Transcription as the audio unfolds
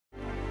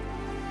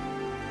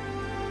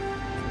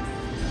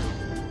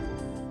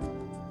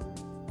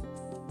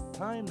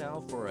Time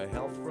now for a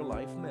Health for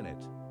Life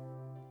Minute.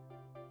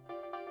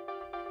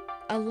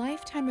 A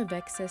lifetime of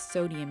excess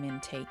sodium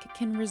intake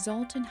can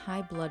result in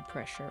high blood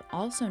pressure,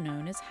 also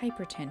known as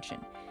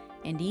hypertension.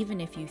 And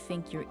even if you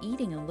think you're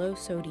eating a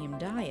low-sodium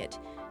diet,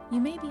 you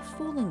may be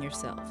fooling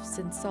yourself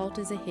since salt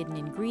is a hidden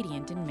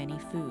ingredient in many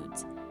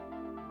foods.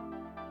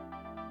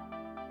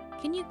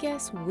 Can you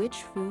guess which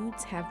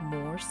foods have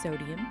more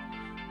sodium?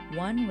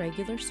 One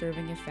regular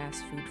serving of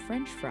fast food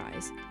French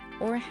fries,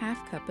 or a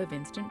half cup of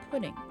instant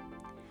pudding?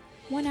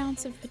 1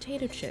 ounce of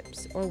potato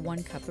chips, or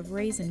 1 cup of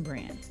Raisin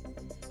Bran?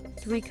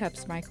 3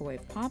 cups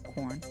microwave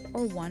popcorn,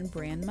 or 1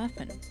 bran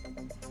muffin?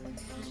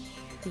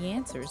 The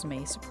answers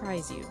may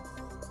surprise you.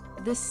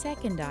 The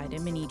second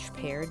item in each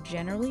pair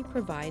generally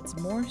provides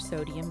more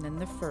sodium than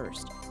the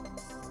first.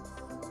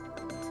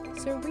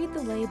 So read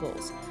the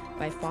labels.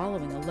 By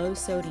following a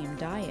low-sodium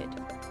diet,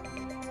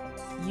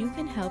 you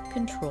can help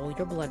control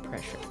your blood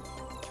pressure.